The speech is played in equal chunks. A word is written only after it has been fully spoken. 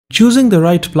Choosing the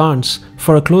right plants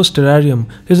for a closed terrarium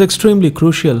is extremely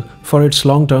crucial for its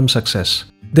long-term success.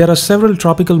 There are several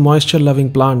tropical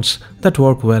moisture-loving plants that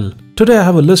work well. Today I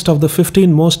have a list of the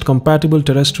 15 most compatible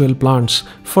terrestrial plants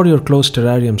for your closed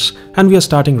terrariums, and we are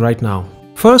starting right now.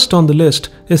 First on the list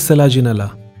is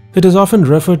Selaginella. It is often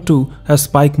referred to as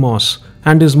spike moss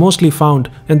and is mostly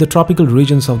found in the tropical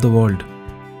regions of the world.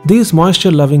 These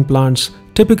moisture-loving plants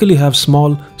typically have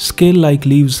small, scale-like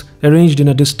leaves arranged in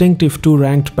a distinctive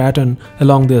two-ranked pattern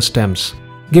along their stems,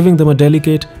 giving them a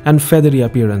delicate and feathery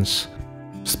appearance.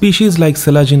 Species like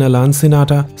Selaginella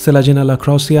uncinata, Selaginella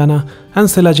kraussiana, and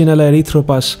Selaginella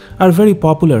erythropus are very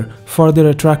popular for their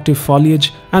attractive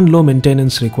foliage and low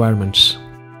maintenance requirements.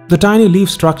 The tiny leaf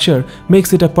structure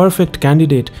makes it a perfect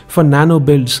candidate for nano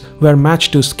builds where match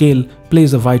to scale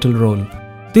plays a vital role.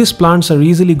 These plants are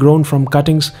easily grown from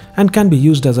cuttings and can be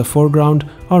used as a foreground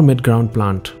or mid-ground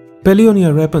plant.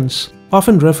 Paeonia repens,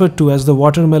 often referred to as the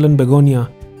watermelon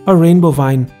begonia or rainbow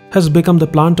vine, has become the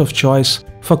plant of choice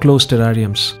for closed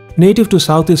terrariums. Native to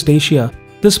Southeast Asia,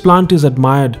 this plant is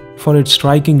admired for its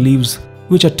striking leaves,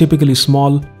 which are typically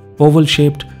small,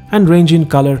 oval-shaped, and range in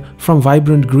color from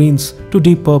vibrant greens to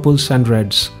deep purples and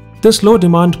reds. This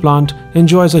low-demand plant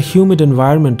enjoys a humid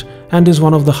environment and is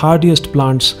one of the hardiest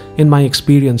plants in my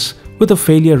experience, with a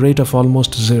failure rate of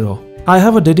almost 0. I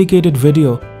have a dedicated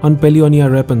video on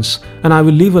Paeonia repens, and I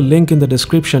will leave a link in the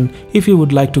description if you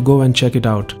would like to go and check it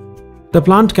out. The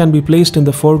plant can be placed in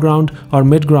the foreground or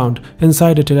mid-ground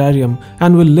inside a terrarium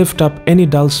and will lift up any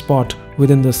dull spot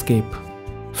within the scape.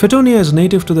 Fittonia is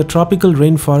native to the tropical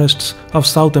rainforests of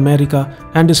South America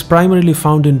and is primarily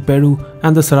found in Peru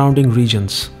and the surrounding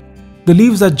regions. The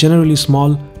leaves are generally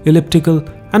small, elliptical,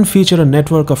 and feature a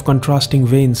network of contrasting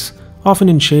veins, often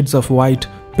in shades of white,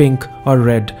 pink, or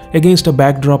red, against a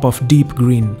backdrop of deep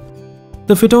green.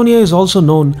 The Fittonia is also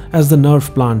known as the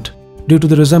nerve plant due to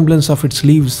the resemblance of its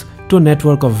leaves to a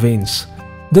network of veins.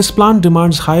 This plant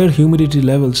demands higher humidity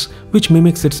levels, which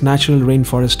mimics its natural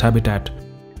rainforest habitat.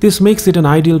 This makes it an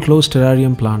ideal closed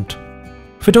terrarium plant.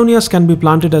 Fittonias can be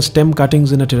planted as stem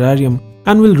cuttings in a terrarium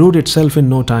and will root itself in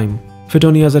no time.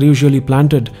 Fittonias are usually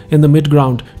planted in the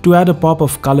mid-ground to add a pop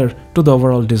of color to the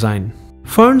overall design.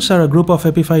 Ferns are a group of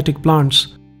epiphytic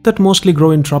plants that mostly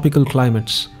grow in tropical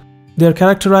climates. They are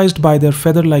characterized by their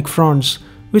feather-like fronds,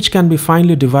 which can be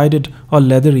finely divided or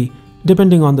leathery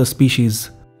depending on the species.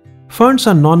 Ferns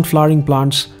are non-flowering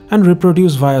plants and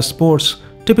reproduce via spores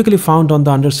typically found on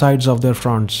the undersides of their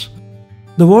fronds.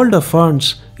 The world of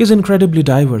ferns is incredibly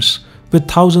diverse, with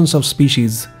thousands of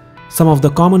species. Some of the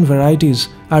common varieties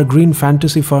are green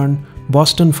fantasy fern,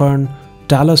 Boston fern,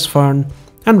 Dallas fern,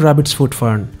 and rabbit's foot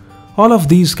fern. All of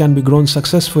these can be grown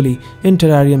successfully in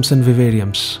terrariums and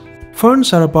vivariums.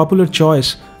 Ferns are a popular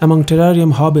choice among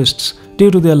terrarium hobbyists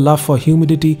due to their love for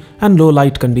humidity and low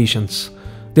light conditions.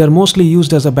 They are mostly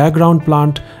used as a background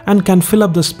plant and can fill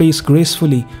up the space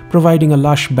gracefully, providing a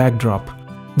lush backdrop.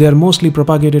 They are mostly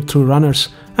propagated through runners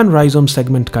and rhizome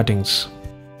segment cuttings.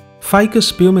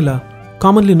 Ficus pumila,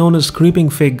 commonly known as creeping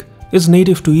fig, is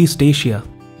native to East Asia.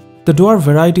 The dwarf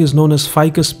variety is known as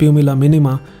Ficus pumila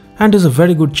minima and is a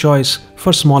very good choice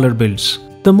for smaller builds.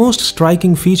 The most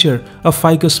striking feature of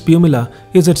Ficus pumila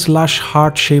is its lush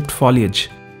heart-shaped foliage.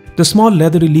 The small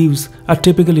leathery leaves are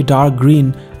typically dark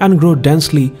green and grow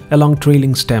densely along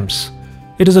trailing stems.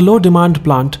 It is a low-demand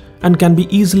plant and can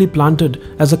be easily planted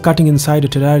as a cutting inside a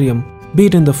terrarium, be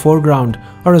it in the foreground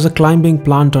or as a climbing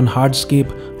plant on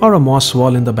hardscape or a moss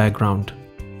wall in the background.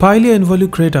 Pilea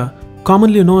involucrata,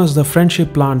 commonly known as the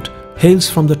friendship plant, hails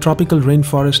from the tropical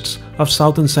rainforests of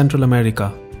South and Central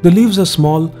America. The leaves are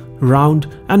small, round,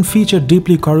 and feature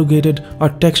deeply corrugated or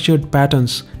textured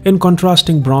patterns in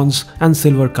contrasting bronze and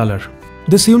silver color.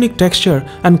 This unique texture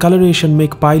and coloration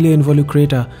make Pilea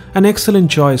involucrata an excellent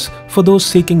choice for those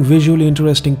seeking visually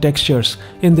interesting textures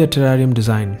in their terrarium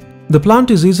design. The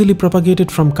plant is easily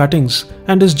propagated from cuttings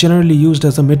and is generally used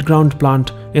as a mid-ground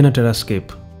plant in a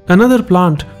terrascape. Another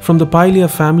plant from the Pilea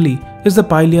family is the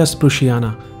Pilea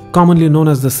spruciana, commonly known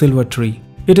as the silver tree.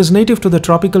 It is native to the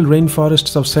tropical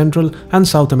rainforests of Central and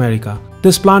South America.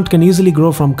 This plant can easily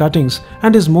grow from cuttings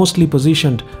and is mostly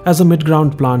positioned as a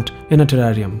mid-ground plant in a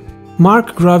terrarium.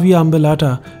 Markgravia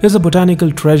umbellata is a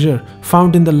botanical treasure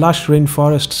found in the lush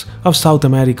rainforests of South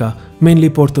America, mainly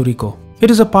Puerto Rico. It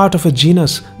is a part of a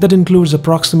genus that includes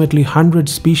approximately 100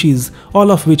 species, all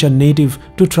of which are native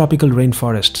to tropical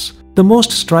rainforests. The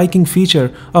most striking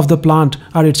feature of the plant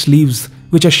are its leaves,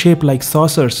 which are shaped like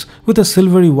saucers with a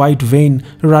silvery white vein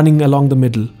running along the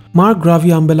middle.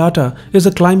 Markgravia umbellata is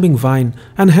a climbing vine,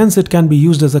 and hence it can be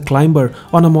used as a climber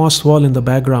on a moss wall in the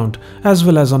background, as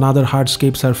well as on other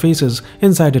hardscape surfaces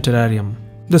inside a terrarium.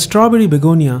 The strawberry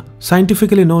begonia,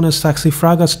 scientifically known as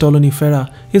Saxifraga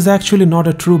stolonifera, is actually not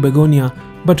a true begonia,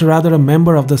 but rather a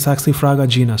member of the Saxifraga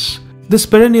genus. This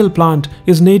perennial plant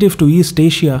is native to East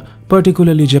Asia,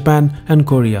 particularly Japan and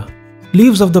Korea.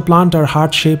 Leaves of the plant are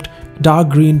heart-shaped, dark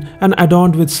green and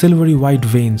adorned with silvery white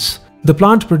veins. The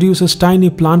plant produces tiny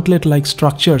plantlet-like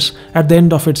structures at the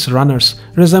end of its runners,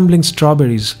 resembling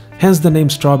strawberries, hence the name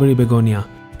strawberry begonia.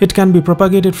 It can be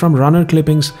propagated from runner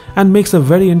clippings and makes a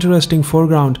very interesting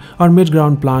foreground or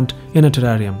midground plant in a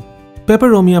terrarium.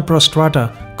 Peperomia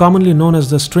prostrata, commonly known as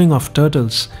the string of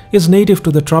turtles, is native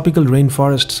to the tropical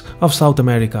rainforests of South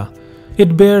America.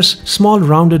 It bears small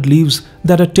rounded leaves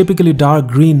that are typically dark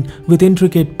green with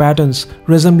intricate patterns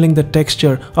resembling the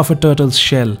texture of a turtle's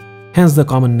shell, hence the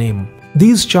common name.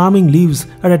 These charming leaves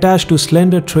are attached to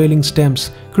slender trailing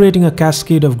stems, creating a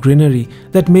cascade of greenery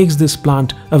that makes this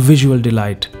plant a visual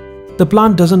delight. The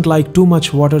plant doesn't like too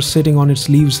much water sitting on its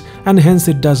leaves, and hence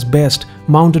it does best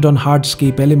mounted on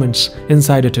hardscape elements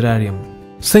inside a terrarium.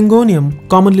 Syngonium,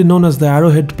 commonly known as the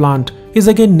arrowhead plant, is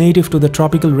again native to the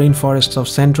tropical rainforests of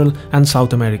Central and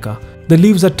South America. The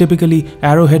leaves are typically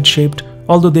arrowhead shaped,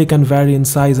 although they can vary in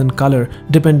size and color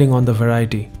depending on the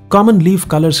variety. Common leaf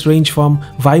colors range from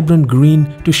vibrant green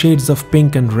to shades of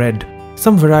pink and red.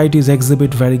 Some varieties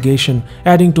exhibit variegation,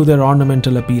 adding to their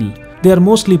ornamental appeal. They are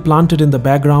mostly planted in the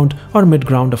background or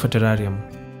midground of a terrarium.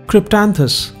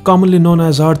 Cryptanthus, commonly known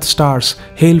as earth stars,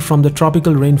 hail from the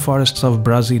tropical rainforests of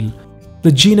Brazil.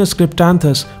 The genus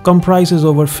Cryptanthus comprises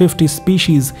over 50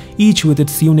 species, each with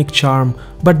its unique charm,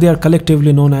 but they are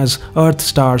collectively known as earth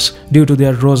stars due to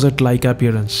their rosette-like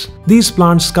appearance. These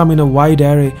plants come in a wide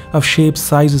array of shapes,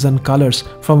 sizes and colors,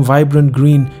 from vibrant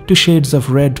green to shades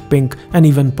of red, pink and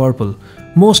even purple.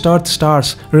 Most earth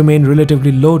stars remain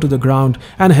relatively low to the ground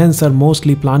and hence are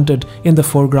mostly planted in the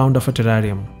foreground of a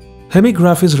terrarium.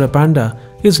 Hemigraphis repanda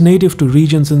is native to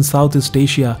regions in Southeast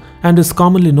Asia and is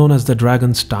commonly known as the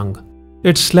dragon's tongue.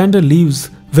 Its slender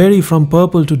leaves vary from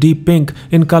purple to deep pink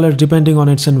in color depending on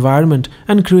its environment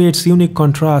and creates unique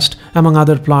contrast among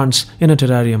other plants in a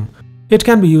terrarium. It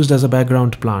can be used as a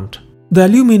background plant. The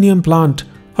aluminium plant,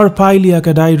 or Pilea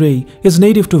cadirae, is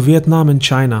native to Vietnam and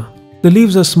China. The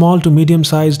leaves are small to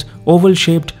medium-sized,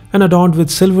 oval-shaped and adorned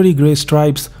with silvery grey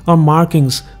stripes or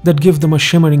markings that give them a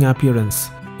shimmering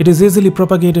appearance. It is easily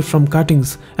propagated from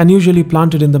cuttings and usually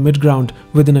planted in the midground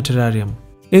within a terrarium.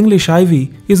 English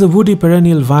ivy is a woody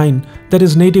perennial vine that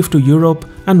is native to Europe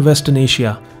and Western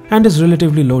Asia and is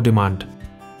relatively low demand.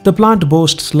 The plant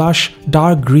boasts lush,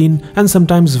 dark green and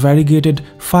sometimes variegated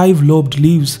 5-lobed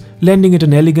leaves, lending it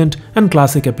an elegant and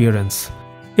classic appearance.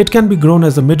 It can be grown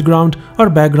as a midground or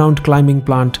background climbing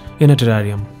plant in a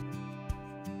terrarium.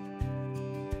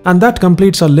 And that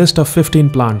completes our list of 15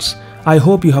 plants. I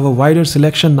hope you have a wider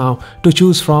selection now to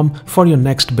choose from for your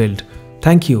next build.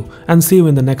 Thank you and see you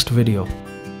in the next video.